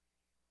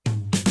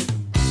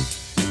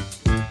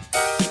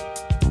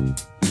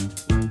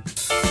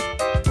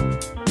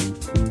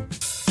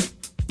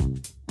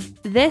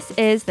This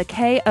is the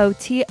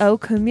KOTO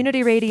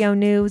Community Radio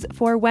News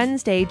for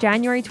Wednesday,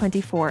 January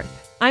 24th.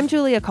 I'm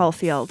Julia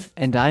Caulfield.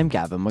 And I'm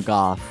Gavin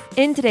McGough.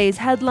 In today's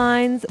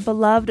headlines,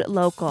 beloved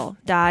local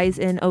dies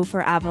in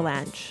Ophir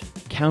avalanche.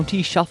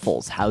 County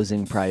shuffles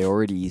housing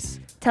priorities.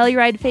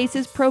 Telluride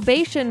faces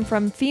probation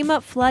from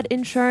FEMA flood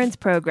insurance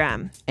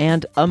program.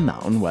 And a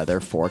mountain weather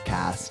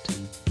forecast.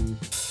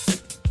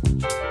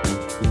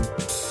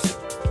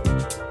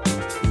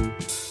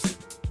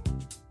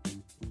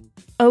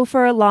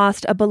 Ophir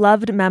lost a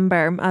beloved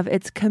member of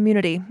its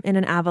community in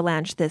an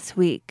avalanche this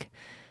week.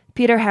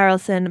 Peter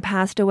Harrelson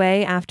passed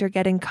away after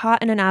getting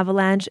caught in an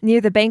avalanche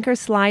near the Banker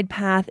Slide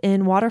Path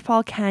in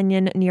Waterfall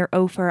Canyon near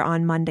Ophir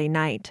on Monday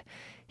night.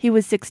 He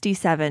was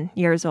 67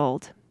 years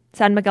old.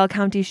 San Miguel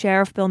County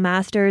Sheriff Bill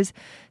Masters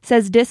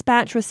says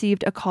dispatch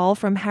received a call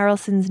from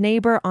Harrelson's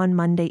neighbor on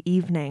Monday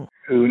evening,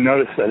 who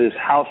noticed that his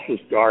house was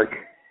dark,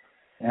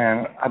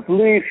 and I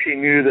believe she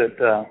knew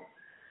that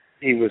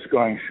he was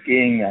going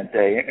skiing that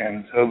day,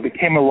 and so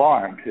became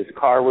alarmed. His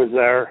car was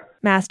there.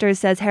 Masters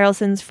says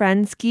Harrelson's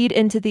friend skied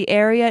into the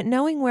area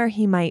knowing where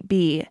he might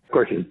be. Of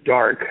course, it's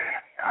dark,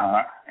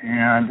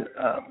 and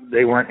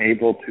they weren't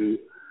able to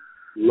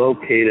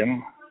locate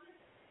him.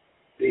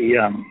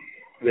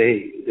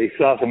 They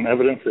saw some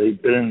evidence that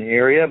he'd been in the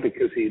area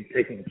because he'd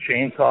taken a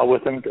chainsaw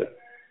with him to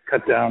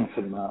cut down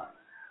some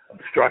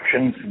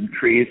obstructions, some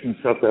trees and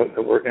stuff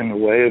that were in the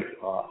way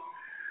of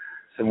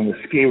some of the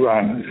ski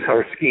runs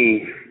or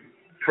ski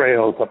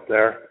trails up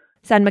there.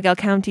 San Miguel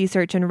County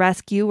Search and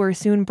Rescue were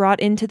soon brought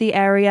into the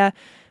area,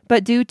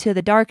 but due to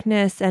the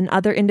darkness and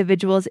other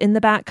individuals in the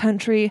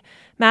backcountry,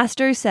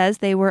 Masters says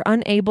they were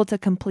unable to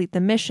complete the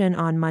mission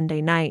on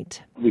Monday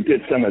night. We did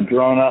send a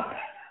drone up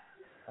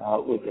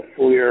with a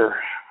FLIR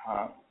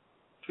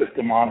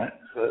system on it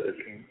so that it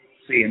can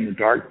see in the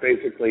dark,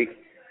 basically.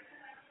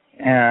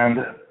 And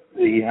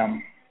we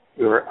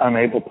were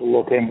unable to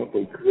locate him, but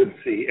we could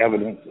see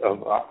evidence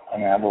of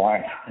an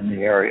avalanche in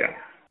the area.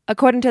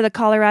 According to the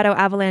Colorado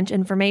Avalanche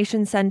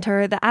Information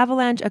Center, the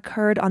avalanche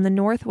occurred on the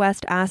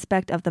northwest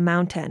aspect of the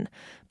mountain,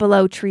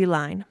 below tree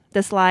line.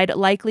 The slide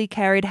likely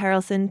carried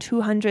Harrelson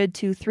 200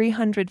 to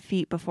 300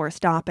 feet before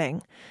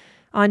stopping.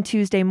 On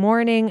Tuesday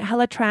morning,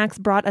 Helitrax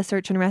brought a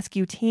search and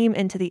rescue team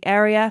into the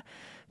area.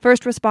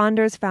 First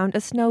responders found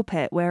a snow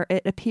pit where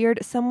it appeared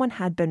someone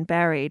had been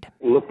buried.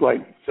 It looked like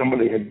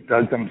somebody had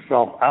dug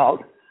themselves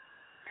out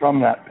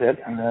from that pit,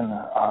 and then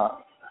a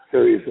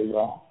series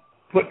of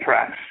foot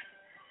tracks.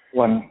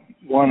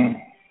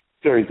 One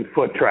series of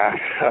foot tracks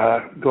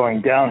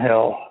going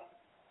downhill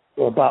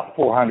for about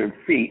 400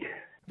 feet.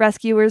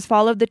 Rescuers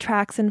followed the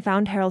tracks and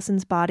found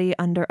Harrelson's body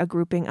under a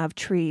grouping of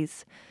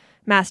trees.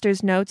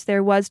 Masters notes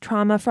there was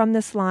trauma from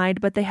the slide,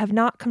 but they have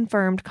not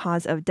confirmed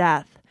cause of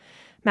death.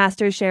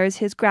 Masters shares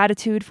his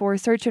gratitude for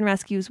search and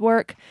rescue's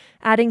work,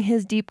 adding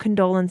his deep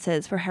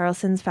condolences for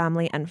Harrelson's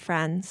family and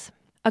friends.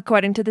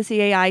 According to the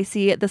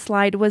CAIC, the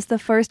slide was the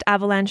first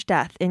avalanche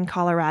death in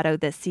Colorado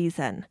this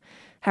season.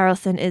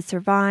 Harrelson is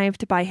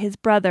survived by his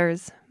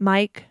brothers,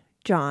 Mike,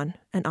 John,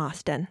 and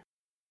Austin.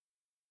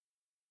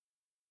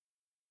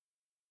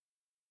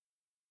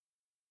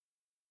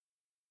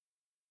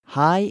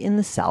 High in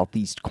the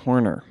southeast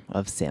corner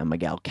of San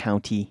Miguel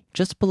County,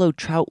 just below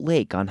Trout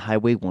Lake on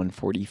Highway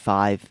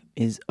 145,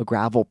 is a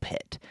gravel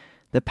pit,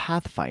 the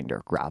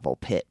Pathfinder Gravel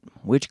Pit,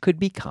 which could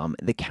become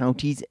the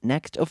county's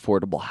next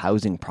affordable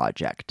housing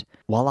project.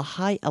 While a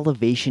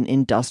high-elevation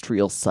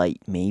industrial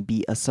site may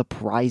be a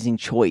surprising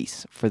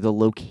choice for the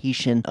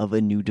location of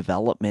a new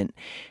development,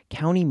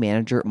 County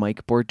Manager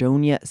Mike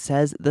Bordonia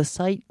says the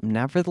site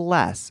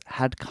nevertheless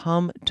had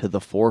come to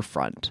the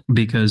forefront.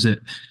 Because it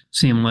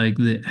seemed like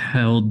it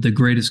held the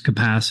greatest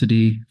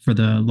capacity for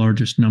the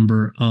largest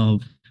number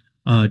of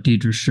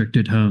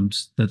deed-restricted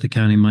homes that the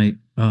county might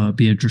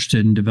be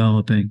interested in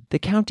developing. The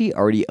county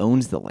already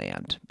owns the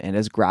land, and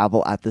as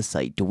gravel at the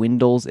site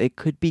dwindles, it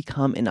could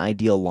become an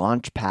ideal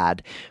launch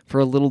pad for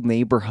a little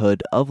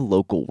neighborhood of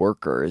local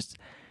workers.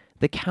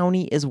 The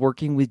county is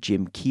working with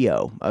Jim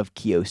Keogh of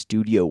Keogh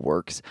Studio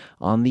Works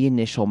on the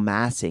initial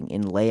massing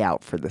and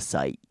layout for the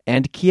site.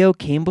 And Keogh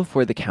came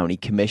before the county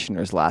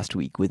commissioners last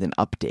week with an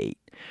update.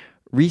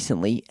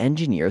 Recently,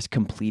 engineers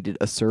completed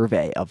a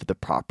survey of the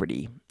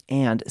property.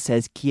 And,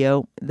 says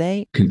Keogh,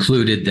 they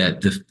concluded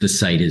that the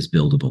site is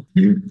buildable,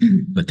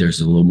 but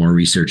there's a little more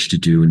research to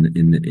do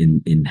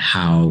in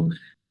how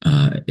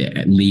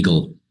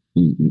legal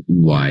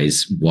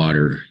wise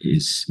water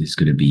is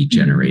going to be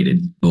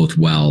generated, both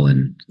well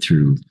and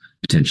through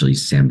potentially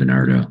San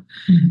Bernardo.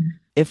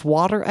 If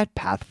water at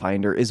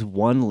Pathfinder is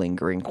one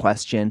lingering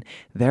question,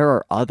 there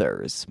are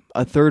others.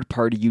 A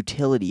third-party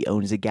utility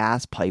owns a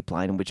gas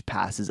pipeline which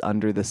passes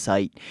under the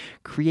site,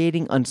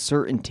 creating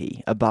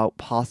uncertainty about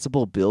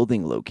possible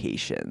building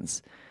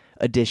locations.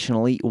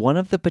 Additionally, one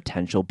of the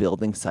potential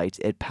building sites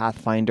at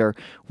Pathfinder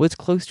was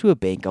close to a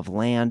bank of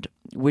land,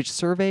 which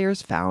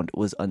surveyors found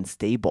was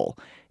unstable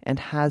and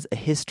has a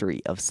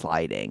history of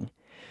sliding.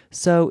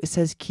 So,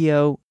 says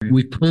Keogh,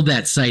 we pulled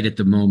that site at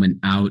the moment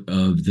out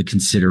of the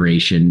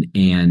consideration,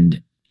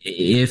 and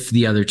if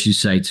the other two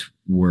sites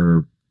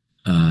were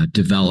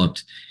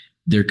developed,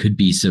 there could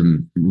be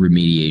some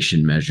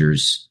remediation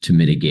measures to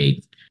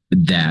mitigate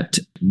that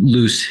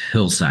loose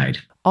hillside.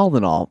 All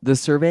in all, the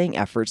surveying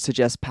efforts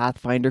suggest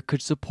Pathfinder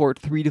could support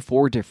 3 to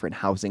 4 different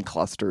housing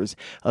clusters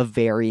of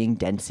varying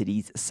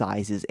densities,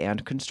 sizes,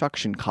 and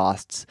construction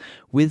costs,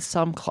 with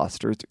some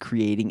clusters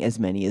creating as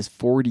many as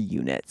 40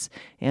 units,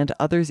 and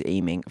others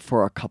aiming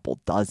for a couple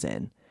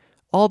dozen.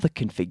 All the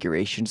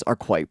configurations are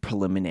quite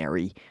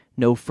preliminary.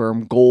 No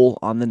firm goal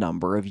on the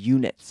number of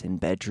units and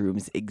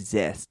bedrooms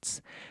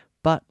exists,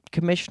 but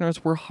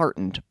commissioners were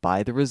heartened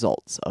by the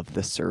results of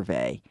the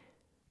survey.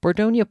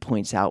 Bordonia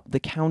points out the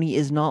county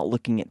is not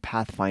looking at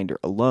Pathfinder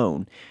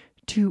alone.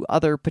 2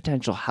 other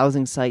potential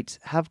housing sites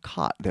have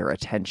caught their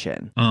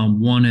attention.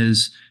 One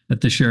is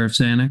at the Sheriff's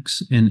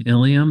Annex in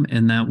Ilium,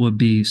 and that would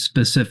be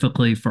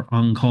specifically for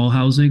on-call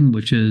housing,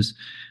 which is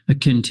a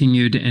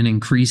continued and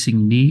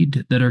increasing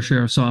need that our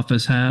Sheriff's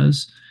Office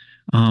has,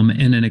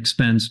 and an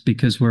expense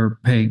because we're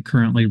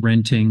currently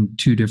renting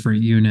 2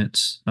 different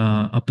units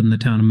up in the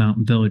town of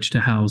Mountain Village to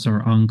house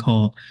our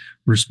on-call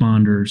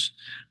responders.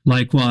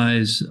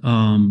 Likewise,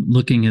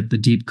 looking at the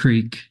Deep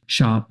Creek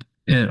shop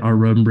at our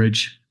Road and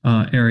Bridge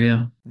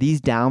area.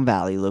 These Down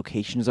Valley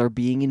locations are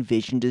being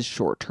envisioned as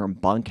short-term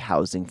bunk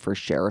housing for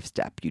sheriff's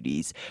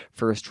deputies,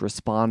 first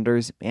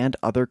responders, and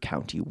other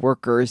county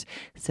workers,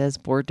 says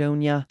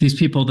Bordonia. These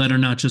people that are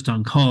not just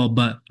on call,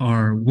 but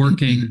are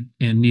working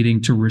and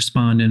needing to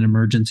respond in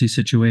emergency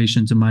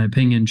situations, in my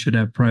opinion, should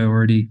have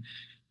priority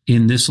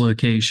in this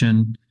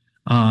location.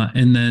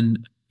 And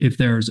then if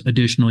there's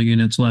additional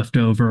units left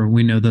over,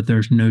 we know that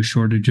there's no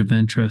shortage of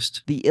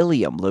interest. The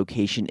Ilium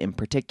location in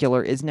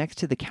particular is next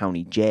to the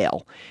county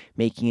jail,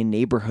 making a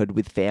neighborhood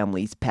with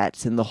families,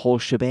 pets, and the whole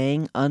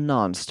shebang a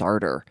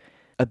non-starter.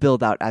 A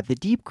build-out at the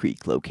Deep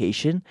Creek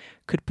location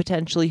could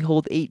potentially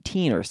hold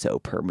 18 or so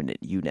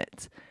permanent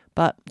units.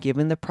 But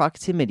given the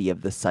proximity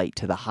of the site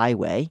to the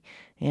highway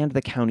and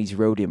the county's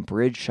road and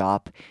bridge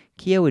shop,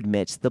 Keogh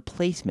admits the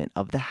placement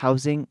of the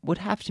housing would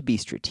have to be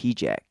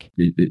strategic.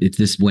 If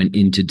this went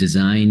into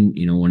design,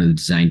 one of the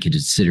design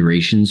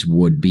considerations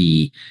would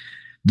be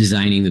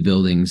designing the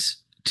buildings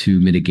to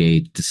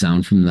mitigate the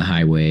sound from the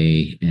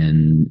highway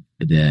and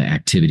the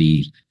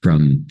activity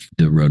from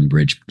the road and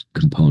bridge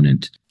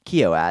component.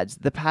 Keogh adds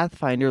the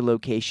Pathfinder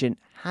location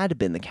had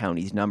been the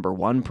county's number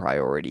 1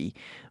 priority,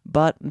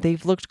 but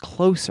they've looked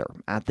closer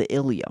at the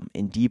Ilium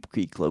and Deep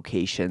Creek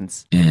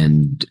locations.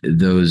 And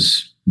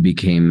those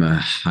became a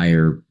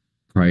higher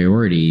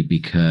priority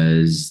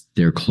because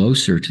they're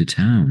closer to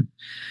town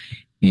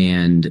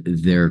and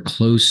they're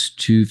close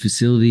to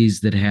facilities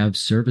that have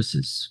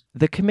services.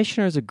 The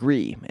commissioners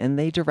agree, and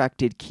they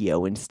directed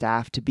Keogh and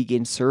staff to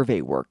begin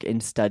survey work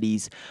and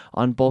studies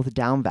on both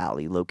Down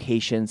Valley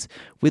locations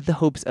with the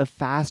hopes of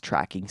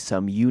fast-tracking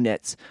some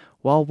units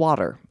while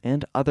water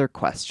and other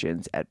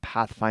questions at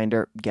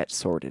Pathfinder get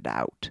sorted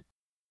out.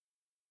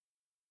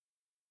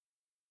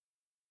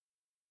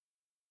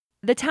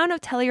 The town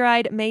of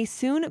Telluride may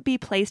soon be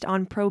placed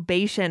on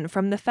probation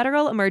from the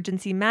Federal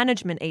Emergency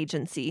Management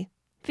Agency,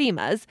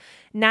 FEMA's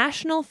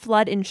National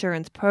Flood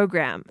Insurance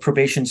Program.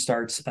 Probation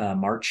starts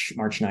March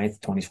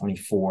 9th,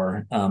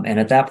 2024. And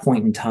at that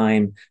point in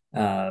time,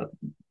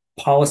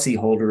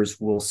 policyholders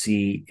will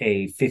see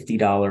a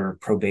 $50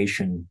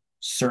 probation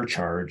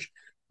surcharge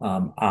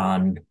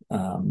on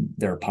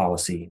their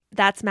policy.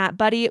 That's Matt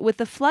Buddy with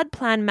the Flood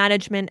Plan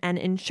Management and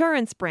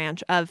Insurance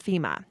branch of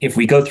FEMA. If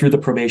we go through the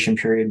probation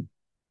period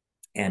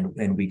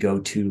and we go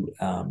to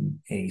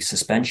a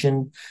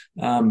suspension,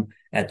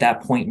 at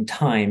that point in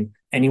time,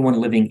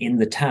 anyone living in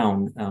the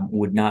town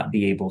would not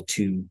be able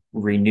to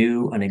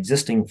renew an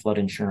existing flood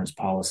insurance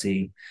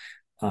policy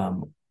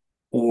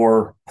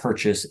or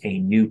purchase a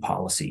new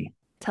policy.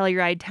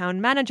 Telluride Town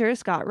Manager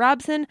Scott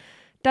Robson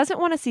doesn't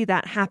want to see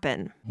that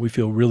happen. We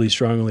feel really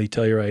strongly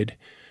Telluride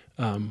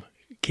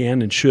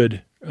can and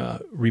should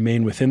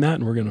remain within that,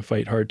 and we're going to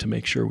fight hard to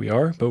make sure we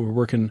are. But we're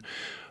working,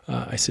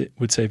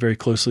 would say, very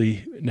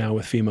closely now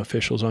with FEMA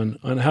officials on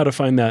how to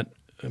find that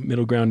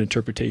middle ground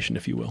interpretation,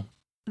 if you will.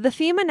 The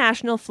FEMA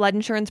National Flood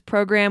Insurance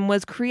Program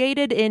was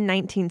created in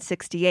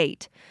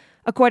 1968.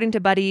 According to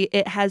Buddy,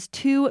 it has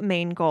 2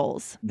 main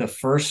goals. The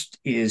first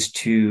is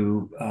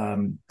to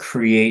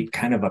create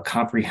kind of a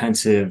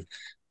comprehensive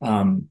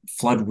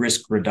flood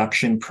risk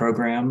reduction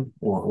program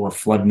or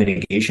flood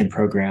mitigation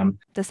program.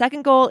 The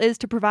second goal is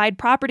to provide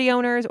property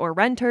owners or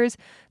renters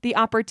the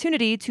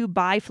opportunity to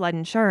buy flood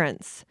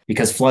insurance.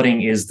 Because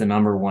flooding is the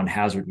number 1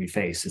 hazard we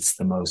face. It's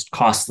the most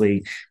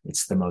costly,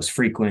 it's the most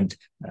frequent,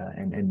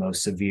 and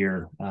most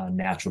severe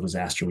natural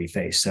disaster we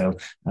face. So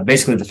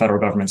basically the federal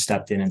government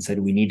stepped in and said,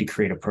 we need to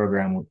create a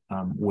program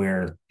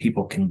where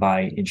people can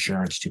buy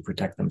insurance to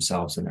protect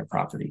themselves and their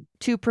property.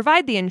 To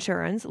provide the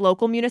insurance,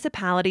 local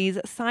municipalities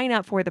sign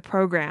up for the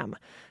program.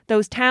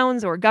 Those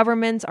towns or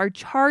governments are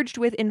charged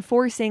with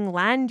enforcing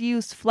land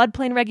use,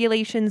 floodplain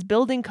regulations,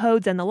 building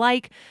codes, and the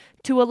like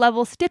to a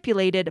level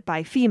stipulated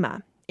by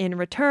FEMA. In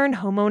return,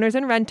 homeowners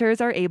and renters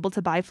are able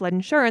to buy flood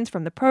insurance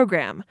from the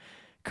program.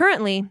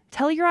 Currently,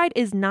 Telluride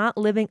is not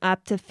living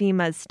up to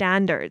FEMA's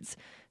standards.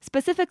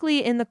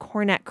 specifically in the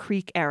Cornet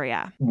Creek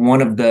area.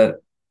 One of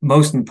the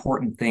most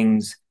important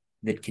things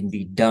that can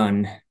be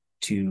done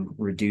to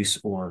reduce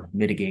or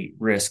mitigate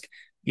risk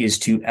is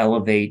to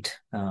elevate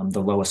the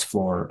lowest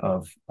floor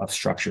of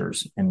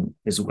structures, and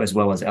as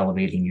well as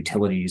elevating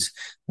utilities,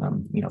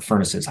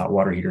 furnaces, hot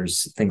water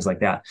heaters, things like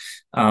that.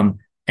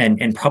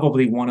 And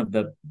probably one of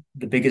the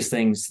biggest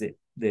things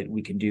that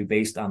we can do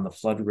based on the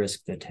flood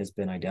risk that has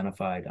been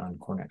identified on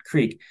Cornet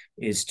Creek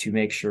is to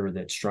make sure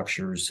that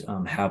structures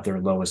have their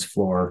lowest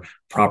floor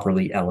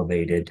properly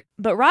elevated.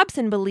 But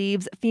Robson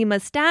believes FEMA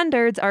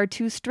standards are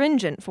too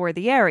stringent for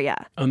the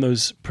area. On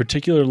those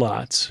particular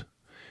lots,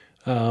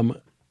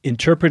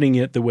 interpreting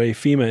it the way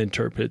FEMA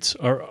interprets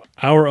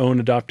our own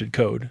adopted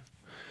code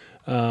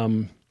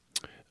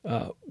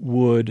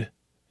would,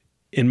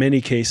 in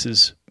many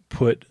cases,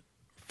 put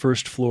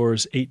first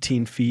floors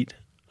 18 feet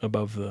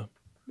above the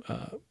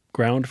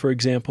ground, for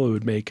example. It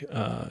would make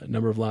a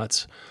number of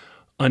lots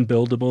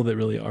unbuildable that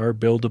really are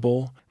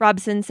buildable.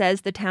 Robson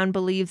says the town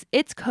believes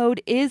its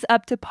code is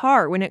up to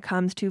par when it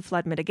comes to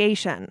flood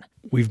mitigation.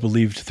 We've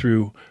believed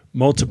through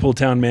multiple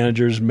town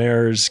managers,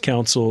 mayors,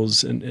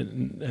 councils,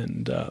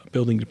 and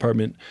building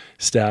department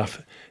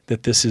staff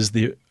that this is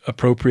the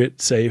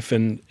appropriate, safe,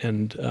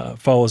 and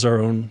follows our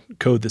own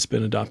code that's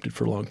been adopted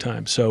for a long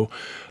time. So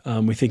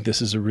we think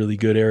this is a really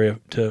good area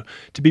to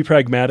be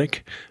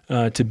pragmatic,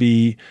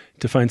 to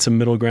find some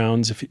middle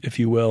grounds, if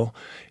you will,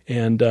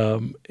 and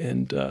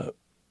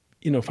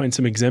find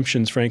some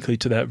exemptions, frankly,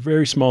 to that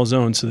very small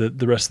zone so that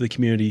the rest of the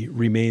community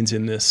remains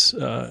in this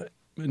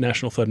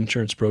National Flood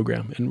Insurance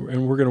Program.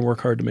 And we're going to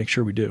work hard to make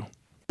sure we do.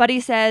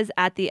 Buddy says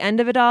at the end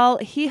of it all,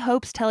 he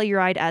hopes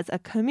Telluride as a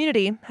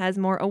community has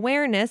more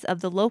awareness of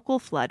the local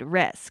flood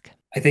risk.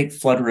 I think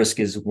flood risk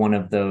is one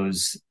of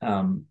those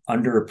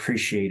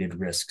underappreciated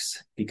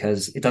risks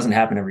because it doesn't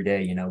happen every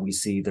day. We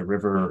see the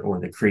river or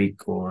the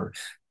creek or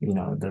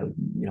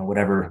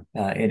whatever,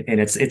 and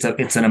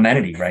it's an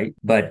amenity, right?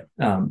 But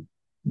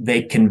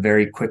they can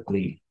very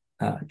quickly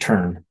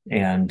turn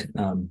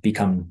and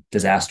become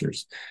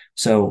disasters.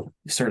 So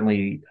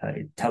certainly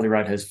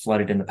Telluride has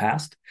flooded in the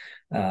past.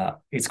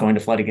 It's going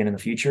to flood again in the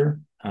future.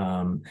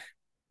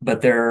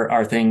 But there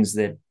are things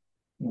that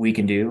we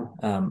can do,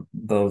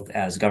 both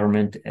as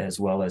government as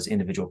well as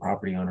individual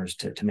property owners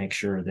to make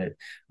sure that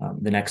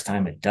the next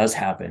time it does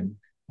happen,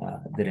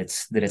 that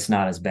it's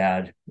not as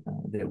bad,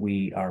 that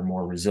we are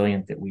more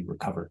resilient, that we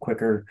recover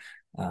quicker,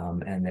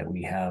 and that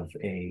we have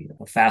a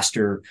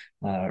faster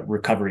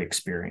recovery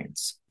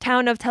experience.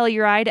 Town of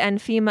Telluride and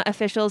FEMA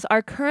officials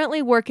are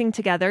currently working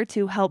together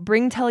to help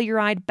bring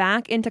Telluride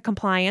back into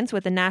compliance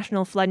with the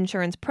National Flood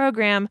Insurance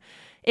Program.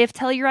 If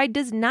Telluride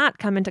does not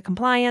come into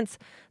compliance,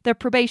 the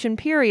probation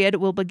period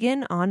will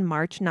begin on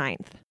March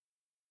 9th.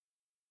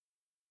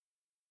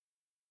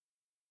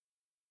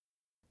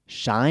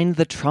 Shine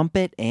the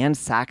trumpet and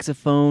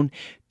saxophone,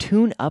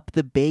 tune up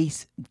the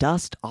bass,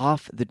 dust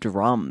off the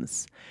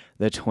drums.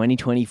 The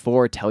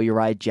 2024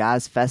 Telluride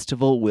Jazz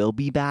Festival will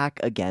be back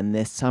again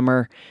this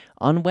summer.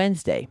 On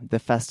Wednesday, the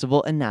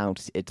festival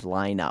announced its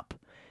lineup.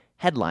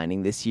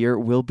 Headlining this year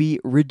will be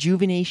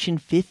Rejuvenation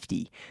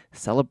 50,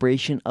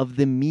 celebration of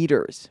the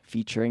meters,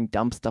 featuring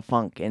Dumpsta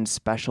Funk and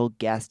special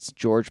guests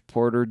George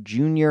Porter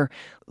Jr.,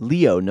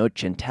 Leo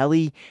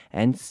Nocentelli,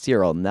 and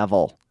Cyril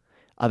Neville.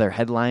 Other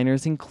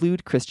headliners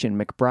include Christian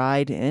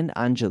McBride and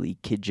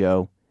Angelique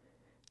Kidjo.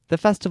 The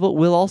festival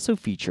will also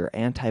feature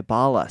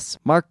Antibalas,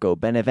 Marco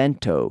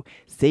Benevento,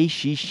 Sei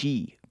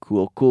Shishi,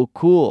 Cool Cool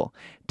Cool,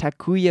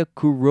 Takuya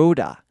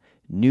Kuroda,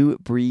 New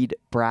Breed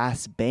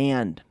Brass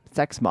Band,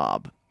 Sex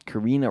Mob,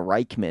 Karina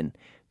Reichman,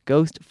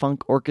 Ghost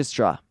Funk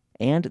Orchestra,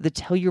 and the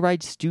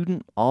Telluride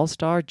Student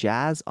All-Star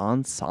Jazz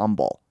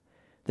Ensemble.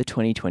 The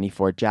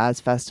 2024 Jazz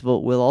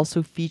Festival will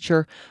also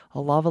feature a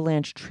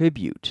avalanche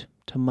tribute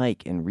to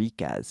Mike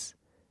Enriquez.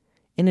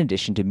 In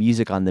addition to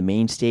music on the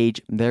main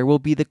stage, there will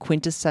be the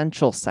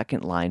quintessential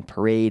second line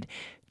parade,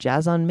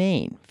 Jazz on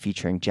Main,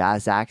 featuring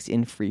jazz acts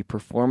in free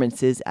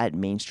performances at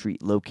Main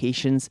Street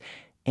locations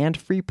and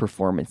free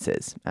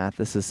performances at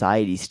the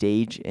Society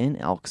Stage in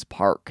Elks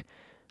Park.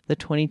 The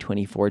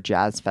 2024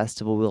 Jazz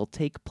Festival will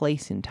take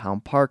place in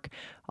Town Park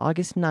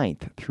August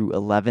 9th through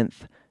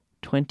 11th,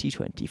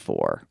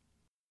 2024.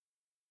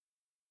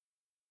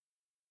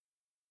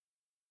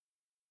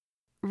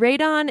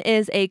 Radon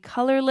is a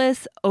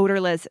colorless,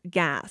 odorless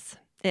gas.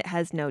 It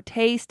has no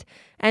taste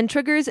and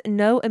triggers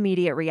no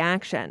immediate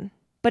reaction.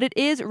 But it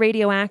is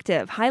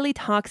radioactive, highly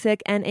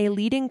toxic, and a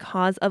leading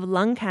cause of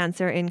lung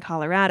cancer in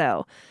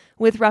Colorado,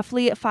 with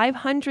roughly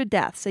 500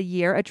 deaths a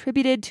year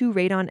attributed to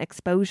radon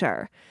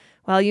exposure.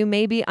 While you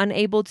may be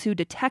unable to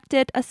detect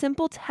it, a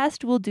simple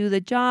test will do the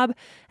job,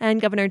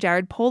 and Governor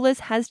Jared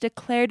Polis has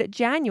declared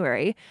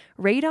January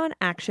Radon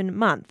Action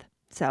Month.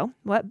 So,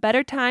 what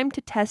better time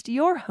to test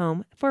your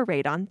home for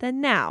radon than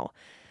now?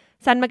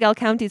 San Miguel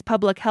County's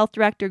Public Health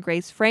Director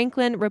Grace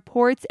Franklin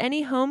reports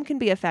any home can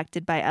be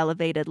affected by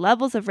elevated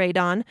levels of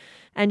radon,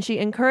 and she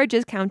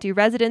encourages county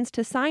residents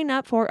to sign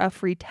up for a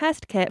free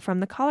test kit from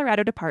the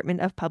Colorado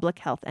Department of Public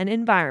Health and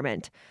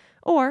Environment.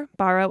 or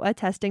borrow a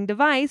testing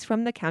device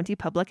from the County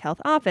Public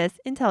Health Office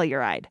in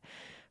Telluride.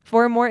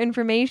 For more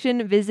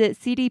information, visit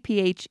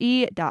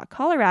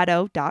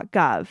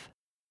cdphe.colorado.gov.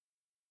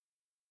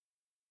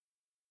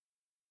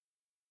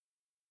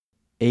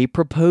 A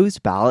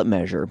proposed ballot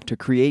measure to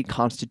create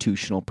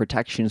constitutional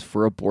protections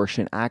for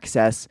abortion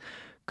access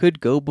could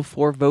go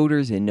before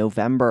voters in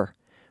November.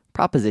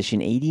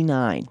 Proposition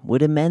 89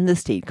 would amend the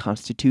state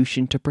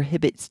constitution to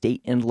prohibit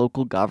state and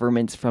local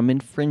governments from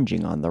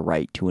infringing on the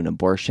right to an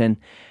abortion.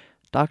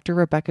 Dr.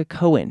 Rebecca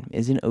Cohen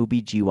is an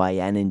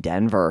OBGYN in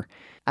Denver.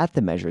 At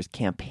the measure's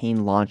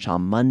campaign launch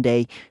on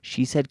Monday,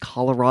 she said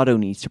Colorado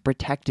needs to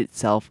protect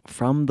itself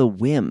from the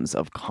whims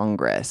of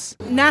Congress.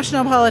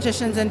 National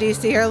politicians in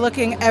D.C. are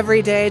looking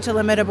every day to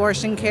limit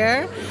abortion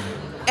care.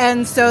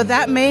 And so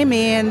that may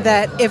mean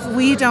that if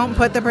we don't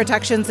put the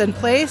protections in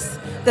place,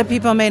 that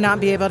people may not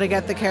be able to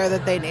get the care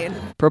that they need.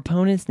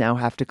 Proponents now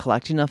have to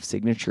collect enough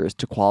signatures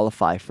to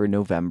qualify for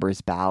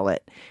November's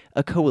ballot.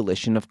 A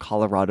coalition of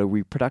Colorado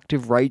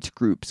reproductive rights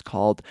groups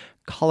called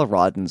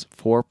Coloradans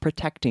for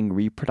Protecting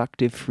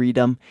Reproductive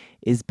Freedom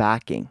is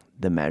backing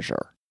the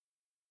measure.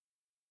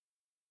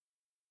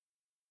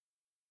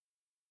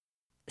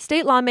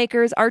 State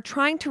lawmakers are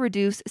trying to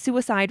reduce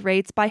suicide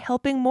rates by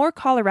helping more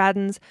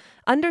Coloradans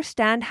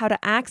understand how to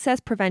access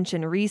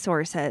prevention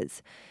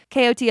resources.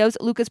 KOTO's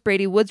Lucas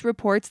Brady Woods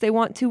reports they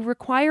want to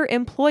require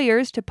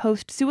employers to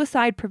post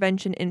suicide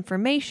prevention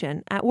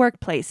information at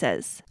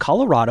workplaces.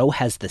 Colorado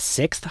has the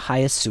 6th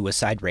highest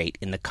suicide rate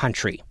in the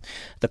country.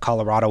 The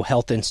Colorado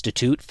Health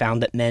Institute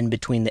found that men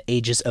between the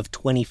ages of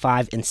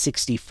 25 and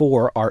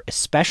 64 are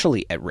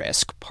especially at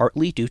risk,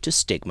 partly due to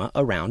stigma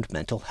around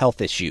mental health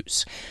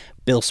issues.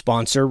 Bill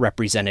sponsor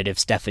Representative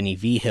Stephanie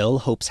Vigil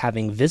hopes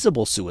having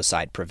visible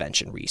suicide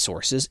prevention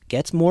resources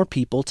gets more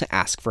people to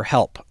ask for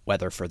help,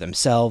 whether for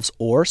themselves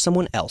or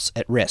someone else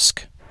at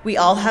risk. We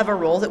all have a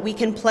role that we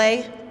can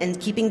play in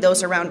keeping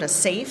those around us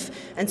safe,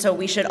 and so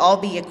we should all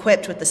be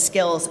equipped with the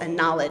skills and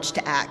knowledge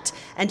to act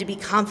and to be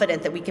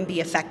confident that we can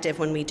be effective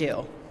when we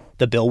do.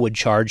 The bill would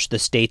charge the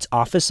state's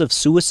Office of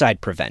Suicide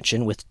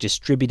Prevention with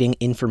distributing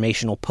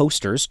informational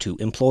posters to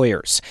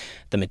employers.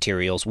 The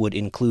materials would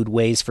include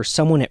ways for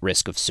someone at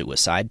risk of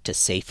suicide to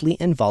safely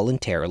and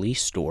voluntarily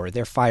store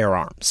their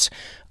firearms.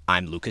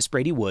 I'm Lucas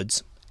Brady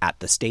Woods at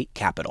the state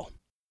capitol.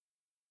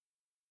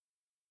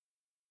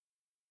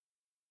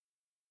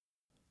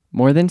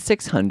 More than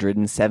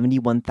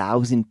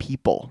 671,000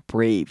 people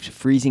braved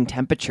freezing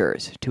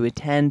temperatures to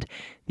attend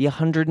the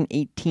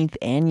 118th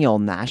annual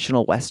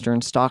National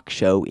Western Stock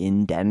Show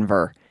in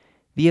Denver.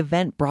 The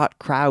event brought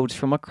crowds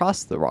from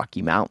across the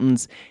Rocky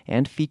Mountains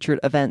and featured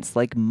events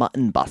like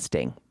mutton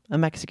busting, a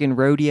Mexican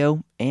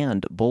rodeo,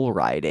 and bull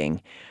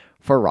riding.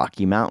 For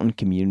Rocky Mountain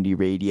Community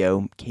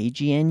Radio,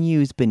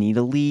 KGNU's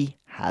Benita Lee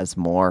has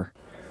more.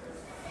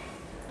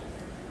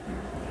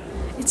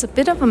 It's a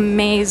bit of a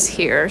maze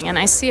here, and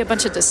I see a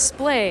bunch of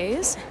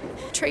displays.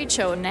 Trade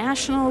show,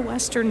 National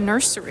Western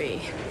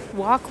Nursery,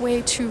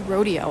 walkway to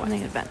rodeo, and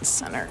the event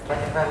center.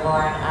 Looking for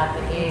Lauren at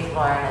the gate.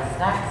 Lauren is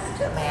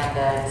next.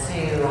 Amanda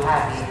 2,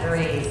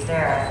 Happy 3,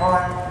 Sarah 4.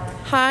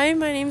 Hi,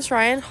 my name's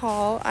Ryan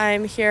Hall.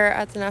 I'm here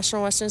at the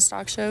National Western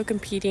Stock Show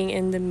competing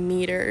in the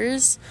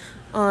meters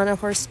on a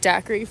horse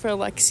daiquiri for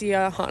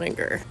Alexia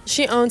Honinger.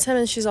 She owns him,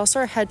 and she's also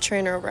our head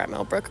trainer over at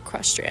Millbrook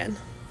Equestrian.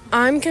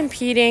 I'm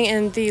competing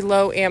in the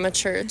low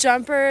amateur.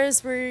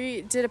 Jumpers,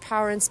 we did a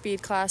power and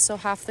speed class, so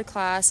half the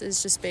class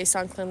is just based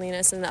on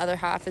cleanliness and the other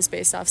half is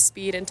based off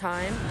speed and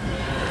time.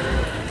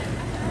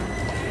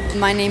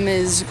 My name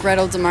is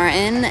Gretel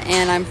DeMartin,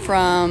 and I'm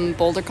from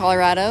Boulder,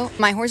 Colorado.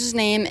 My horse's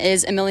name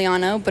is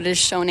Emiliano, but his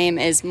show name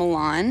is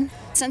Milan.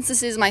 Since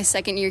this is my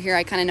second year here,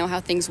 I kind of know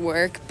how things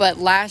work, but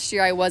last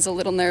year I was a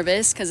little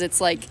nervous because it's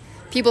like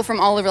people from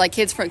all over, like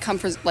kids come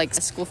for like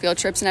school field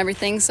trips and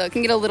everything, so it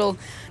can get a little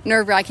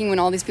nerve-wracking when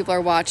all these people are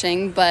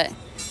watching, but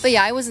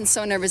yeah, I wasn't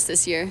so nervous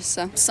this year.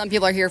 So some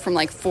people are here from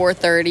like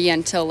 4:30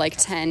 until like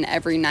 10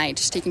 every night,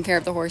 just taking care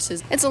of the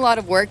horses. It's a lot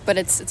of work, but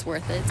it's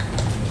worth it.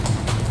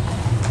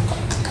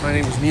 My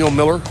name is Neil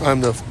Miller.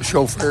 I'm the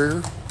show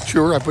farrier.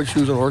 Sure, I put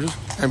shoes on horses.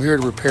 I'm here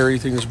to repair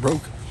anything that's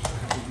broke.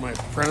 This is my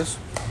apprentice.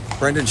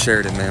 Brendan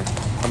Sheridan, ma'am.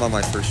 I'm on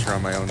my first year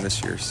on my own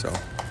this year, so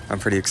I'm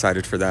pretty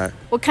excited for that.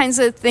 What kinds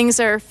of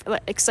things are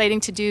exciting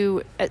to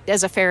do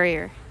as a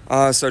farrier?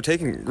 So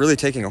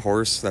taking a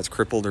horse that's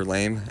crippled or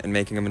lame and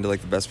making them into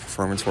like the best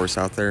performance horse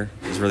out there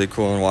is really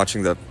cool, and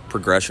watching the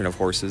progression of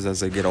horses as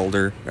they get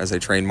older, as they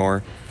train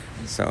more.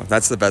 So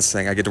that's the best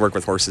thing. I get to work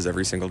with horses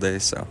every single day.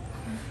 So,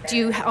 do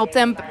you help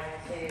them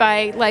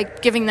by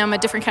like giving them a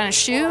different kind of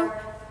shoe?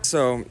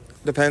 So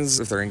depends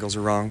if their ankles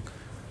are wrong.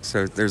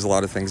 So there's a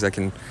lot of things that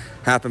can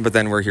happen, but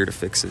then we're here to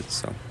fix it.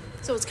 So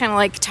it's kind of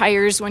like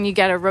tires when you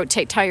got to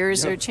rotate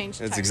tires or change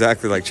tires. It's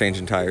exactly like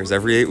changing tires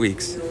every 8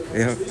 weeks.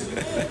 Yeah.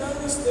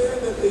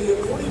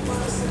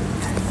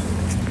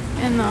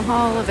 In the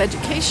Hall of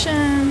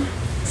Education,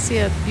 see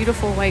a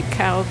beautiful white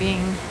cow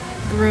being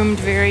groomed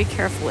very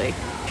carefully.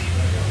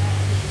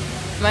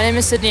 My name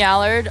is Sydney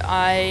Allard.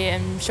 I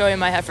am showing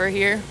my heifer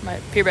here, my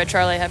purebred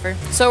Charolais heifer.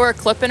 So we're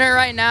clipping her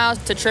right now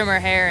to trim her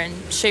hair and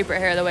shape her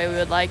hair the way we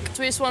would like.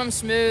 So we just want them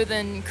smooth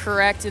and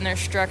correct in their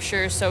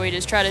structure, so we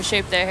just try to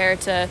shape their hair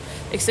to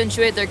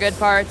accentuate their good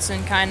parts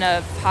and kind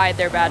of hide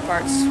their bad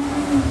parts.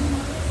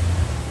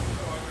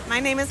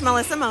 My name is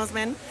Melissa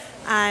Mosman.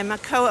 I'm a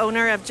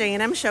co-owner of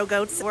J&M Show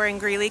Goats. We're in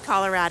Greeley,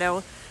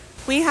 Colorado.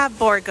 We have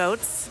boar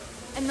goats.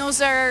 And those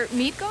are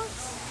meat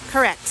goats?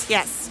 Correct,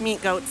 yes,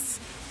 meat goats.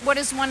 What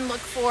does one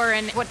look for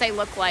and what they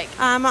look like?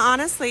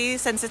 Honestly,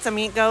 since it's a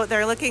meat goat,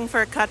 they're looking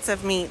for cuts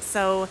of meat.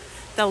 So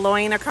the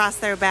loin across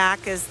their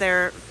back is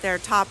their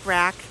top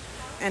rack.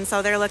 And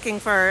so they're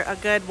looking for a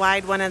good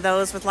wide one of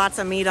those with lots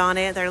of meat on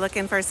it. They're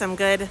looking for some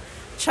good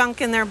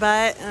chunk in their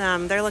butt.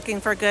 They're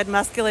looking for good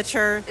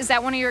musculature. Is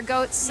that one of your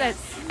goats?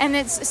 Yes. And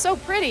it's so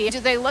pretty.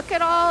 Do they look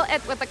at all at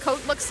what the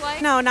coat looks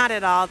like? No, not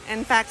at all.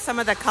 In fact, some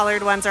of the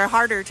colored ones are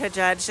harder to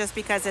judge just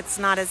because it's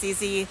not as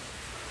easy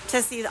to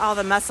see all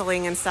the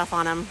muscling and stuff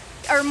on them.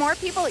 Are more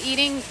people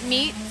eating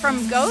meat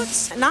from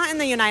goats? Not in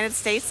the United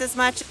States as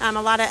much. A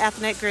lot of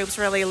ethnic groups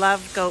really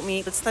love goat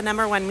meat. It's the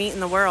number one meat in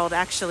the world,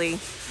 actually.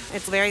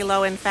 It's very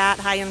low in fat,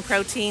 high in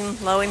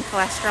protein, low in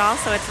cholesterol,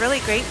 so it's really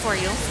great for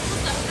you.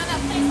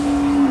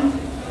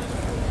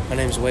 My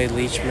name's Wade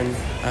Leachman.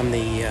 I'm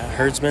the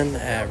herdsman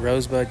at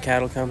Rosebud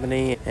Cattle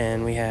Company,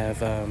 and we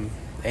have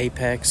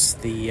Apex,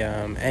 the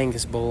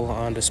Angus bull,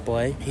 on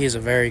display. He's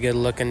a very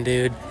good-looking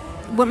dude.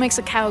 What makes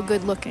a cow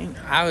good looking?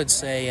 I would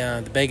say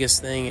the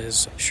biggest thing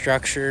is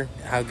structure,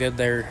 how good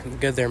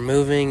they're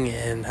moving,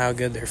 and how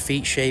good their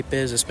feet shape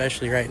is,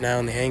 especially right now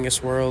in the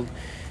Angus world,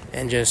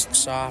 and just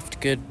soft,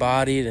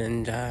 good-bodied,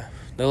 and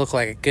they look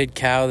like a good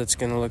cow that's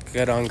going to look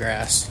good on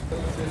grass.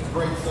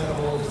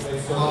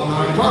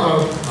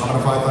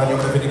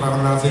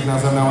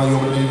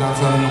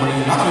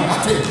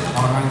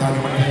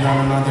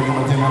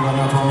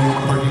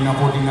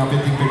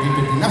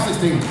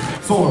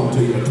 Sold them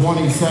to you.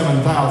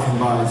 27,000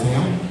 buys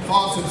him.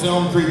 Fawcett's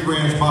Elm Creek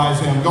Ranch buys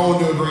him. Going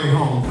to a great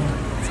home.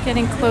 It's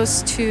getting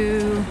close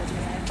to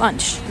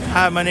lunch.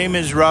 Hi, my name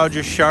is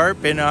Roger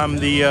Sharp, and I'm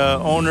the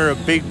owner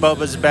of Big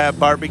Bubba's Bat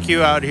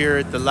Barbecue out here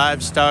at the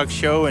Livestock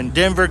Show in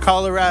Denver,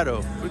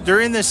 Colorado.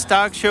 During the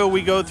stock show,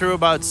 we go through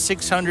about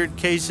 600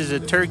 cases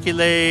of turkey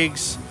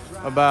legs,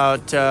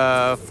 about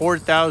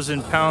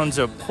 4,000 pounds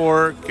of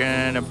pork,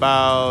 and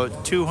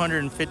about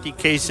 250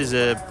 cases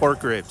of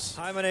pork ribs.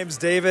 Hi, my name's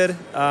David.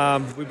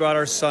 We brought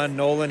our son,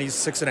 Nolan. He's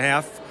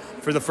 6.5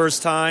 for the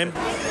first time.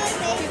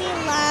 Baby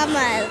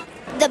llama.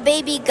 The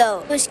baby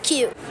goat was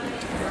cute.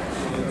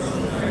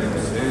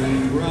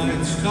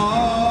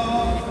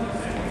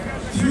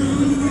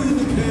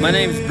 My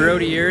name's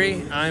Brody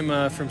Erie. I'm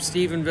from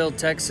Stephenville,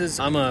 Texas.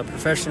 I'm a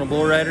professional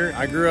bull rider.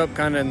 I grew up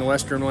kind of in the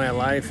Western way of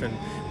life, and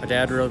my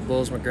dad rode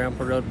bulls, my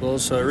grandpa rode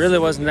bulls, so it really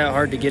wasn't that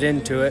hard to get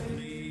into it.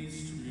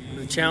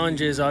 The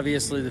challenges,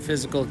 obviously, the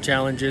physical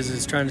challenges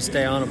is trying to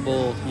stay on a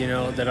bull,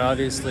 that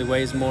obviously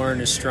weighs more and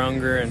is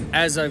stronger. And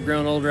as I've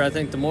grown older, I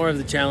think the more of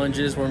the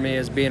challenges for me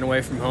is being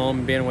away from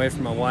home, being away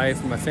from my wife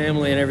and my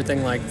family and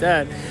everything like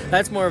that.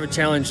 That's more of a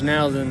challenge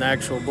now than the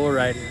actual bull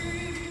riding.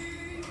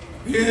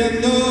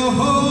 In the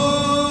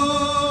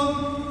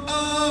home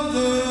of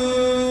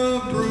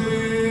the brave.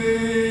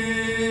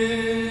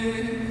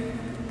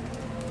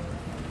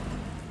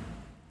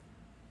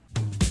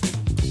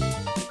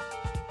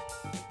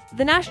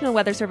 The National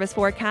Weather Service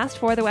forecast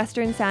for the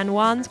western San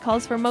Juans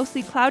calls for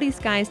mostly cloudy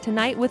skies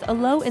tonight with a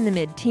low in the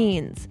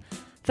mid-teens.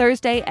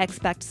 Thursday,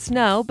 expect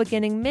snow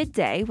beginning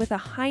midday with a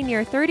high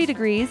near 30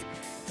 degrees.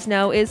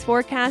 Snow is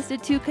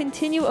forecasted to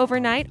continue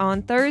overnight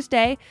on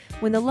Thursday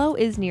when the low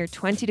is near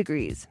 20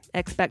 degrees.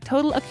 Expect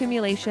total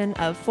accumulation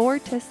of 4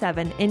 to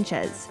 7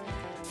 inches.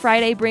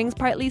 Friday brings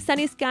partly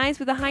sunny skies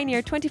with a high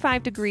near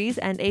 25 degrees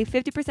and a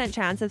 50%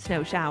 chance of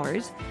snow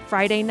showers.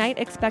 Friday night,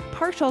 expect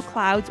partial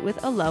clouds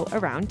with a low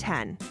around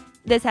 10.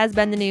 This has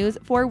been the news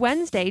for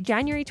Wednesday,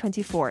 January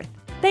 24th.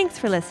 Thanks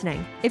for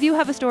listening. If you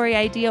have a story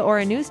idea or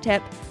a news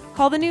tip,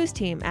 call the news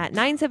team at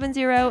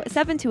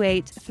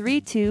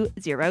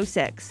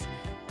 970-728-3206.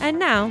 And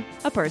now,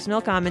 a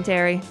personal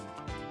commentary.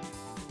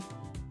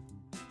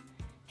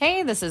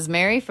 Hey, this is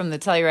Mary from the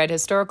Telluride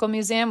Historical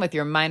Museum with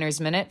your Miner's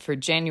Minute for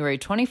January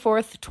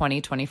 24th,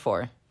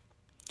 2024.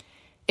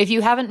 If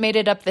you haven't made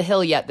it up the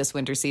hill yet this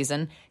winter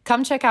season,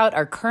 come check out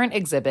our current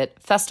exhibit,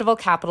 Festival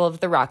Capital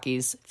of the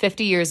Rockies,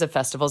 50 Years of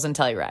Festivals in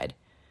Telluride.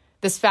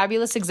 This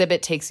fabulous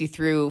exhibit takes you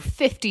through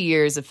 50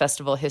 years of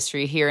festival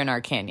history here in our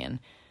canyon.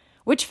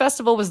 Which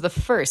festival was the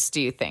first,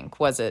 do you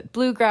think? Was it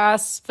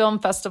Bluegrass, Film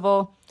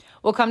Festival?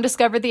 We'll come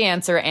discover the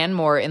answer and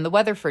more in the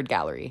Weatherford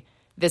Gallery.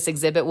 This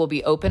exhibit will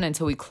be open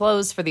until we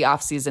close for the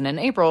off-season in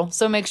April,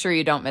 so make sure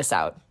you don't miss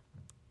out.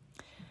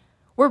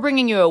 We're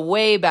bringing you a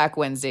Way Back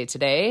Wednesday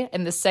today.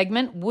 In this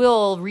segment,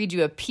 we'll read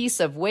you a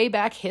piece of way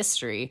back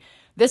history.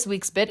 This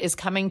week's bit is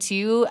coming to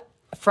you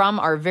from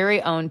our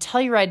very own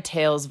Telluride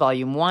Tales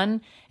Volume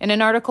 1 in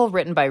an article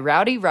written by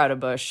Rowdy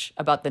Rowdabush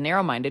about the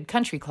Narrow-Minded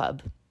Country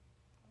Club.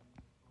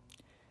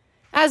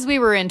 As we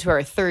were into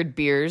our third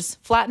beers,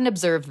 Flatten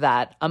observed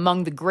that,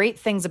 among the great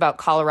things about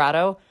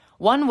Colorado,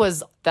 one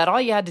was that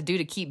all you had to do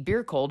to keep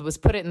beer cold was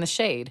put it in the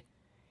shade.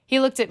 He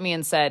looked at me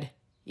and said,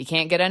 "You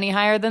can't get any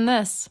higher than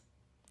this."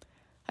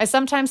 I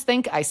sometimes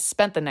think I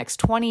spent the next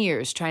 20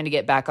 years trying to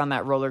get back on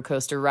that roller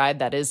coaster ride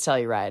that is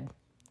Telluride.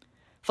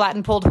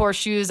 Flatten pulled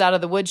horseshoes out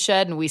of the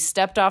woodshed, and we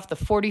stepped off the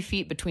 40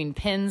 feet between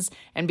pins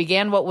and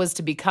began what was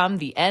to become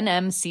the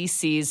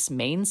NMCC's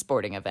main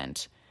sporting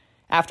event.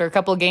 After a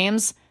couple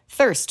games,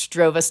 thirst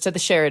drove us to the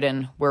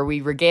Sheridan, where we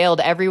regaled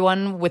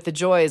everyone with the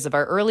joys of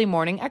our early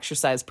morning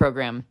exercise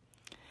program.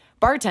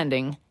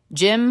 Bartending,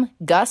 Jim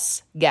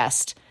Gus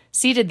Guest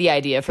seeded the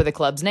idea for the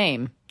club's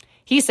name.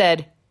 He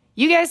said,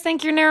 "You guys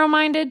think you're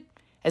narrow-minded?"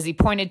 as he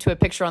pointed to a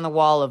picture on the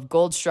wall of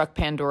gold-struck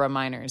Pandora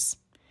miners.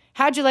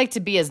 "How'd you like to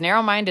be as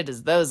narrow-minded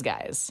as those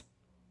guys?"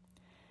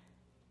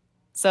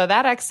 So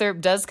that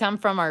excerpt does come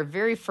from our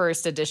very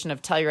first edition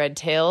of Telluride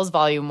Tales,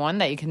 Volume 1,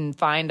 that you can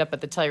find up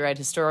at the Telluride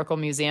Historical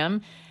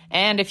Museum.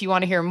 And if you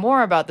want to hear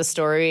more about the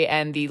story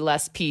and the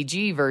less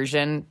PG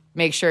version,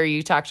 make sure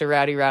you talk to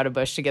Rowdy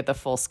Rowdybush to get the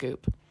full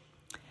scoop.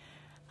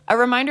 A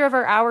reminder of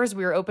our hours: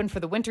 we are open for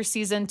the winter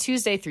season,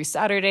 Tuesday through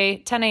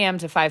Saturday, 10 a.m.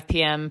 to 5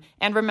 p.m.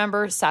 And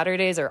remember,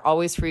 Saturdays are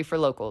always free for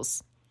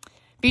locals.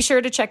 Be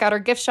sure to check out our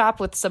gift shop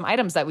with some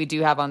items that we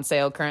do have on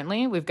sale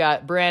currently. We've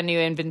got brand new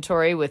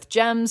inventory with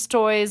gems,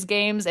 toys,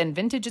 games, and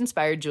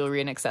vintage-inspired jewelry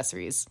and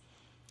accessories.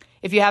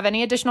 If you have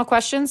any additional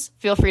questions,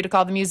 feel free to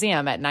call the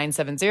museum at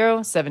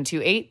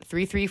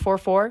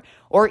 970-728-3344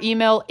 or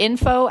email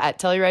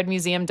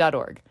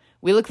info@telluridemuseum.org.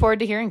 We look forward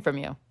to hearing from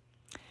you.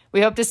 We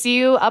hope to see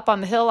you up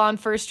on the hill on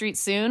First Street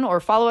soon, or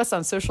follow us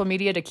on social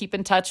media to keep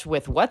in touch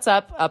with what's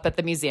up at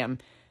the museum.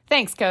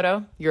 Thanks,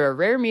 Koto. You're a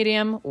rare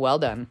medium. Well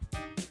done.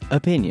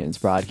 Opinions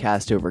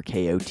broadcast over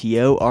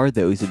KOTO are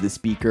those of the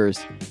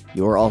speakers.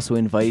 You're also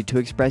invited to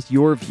express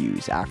your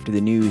views after the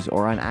news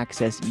or on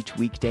Access each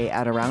weekday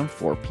at around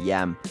 4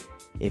 p.m.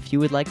 If you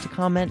would like to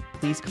comment,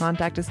 please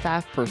contact a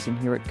staff person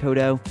here at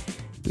KOTO.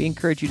 We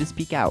encourage you to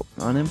speak out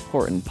on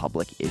important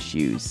public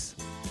issues.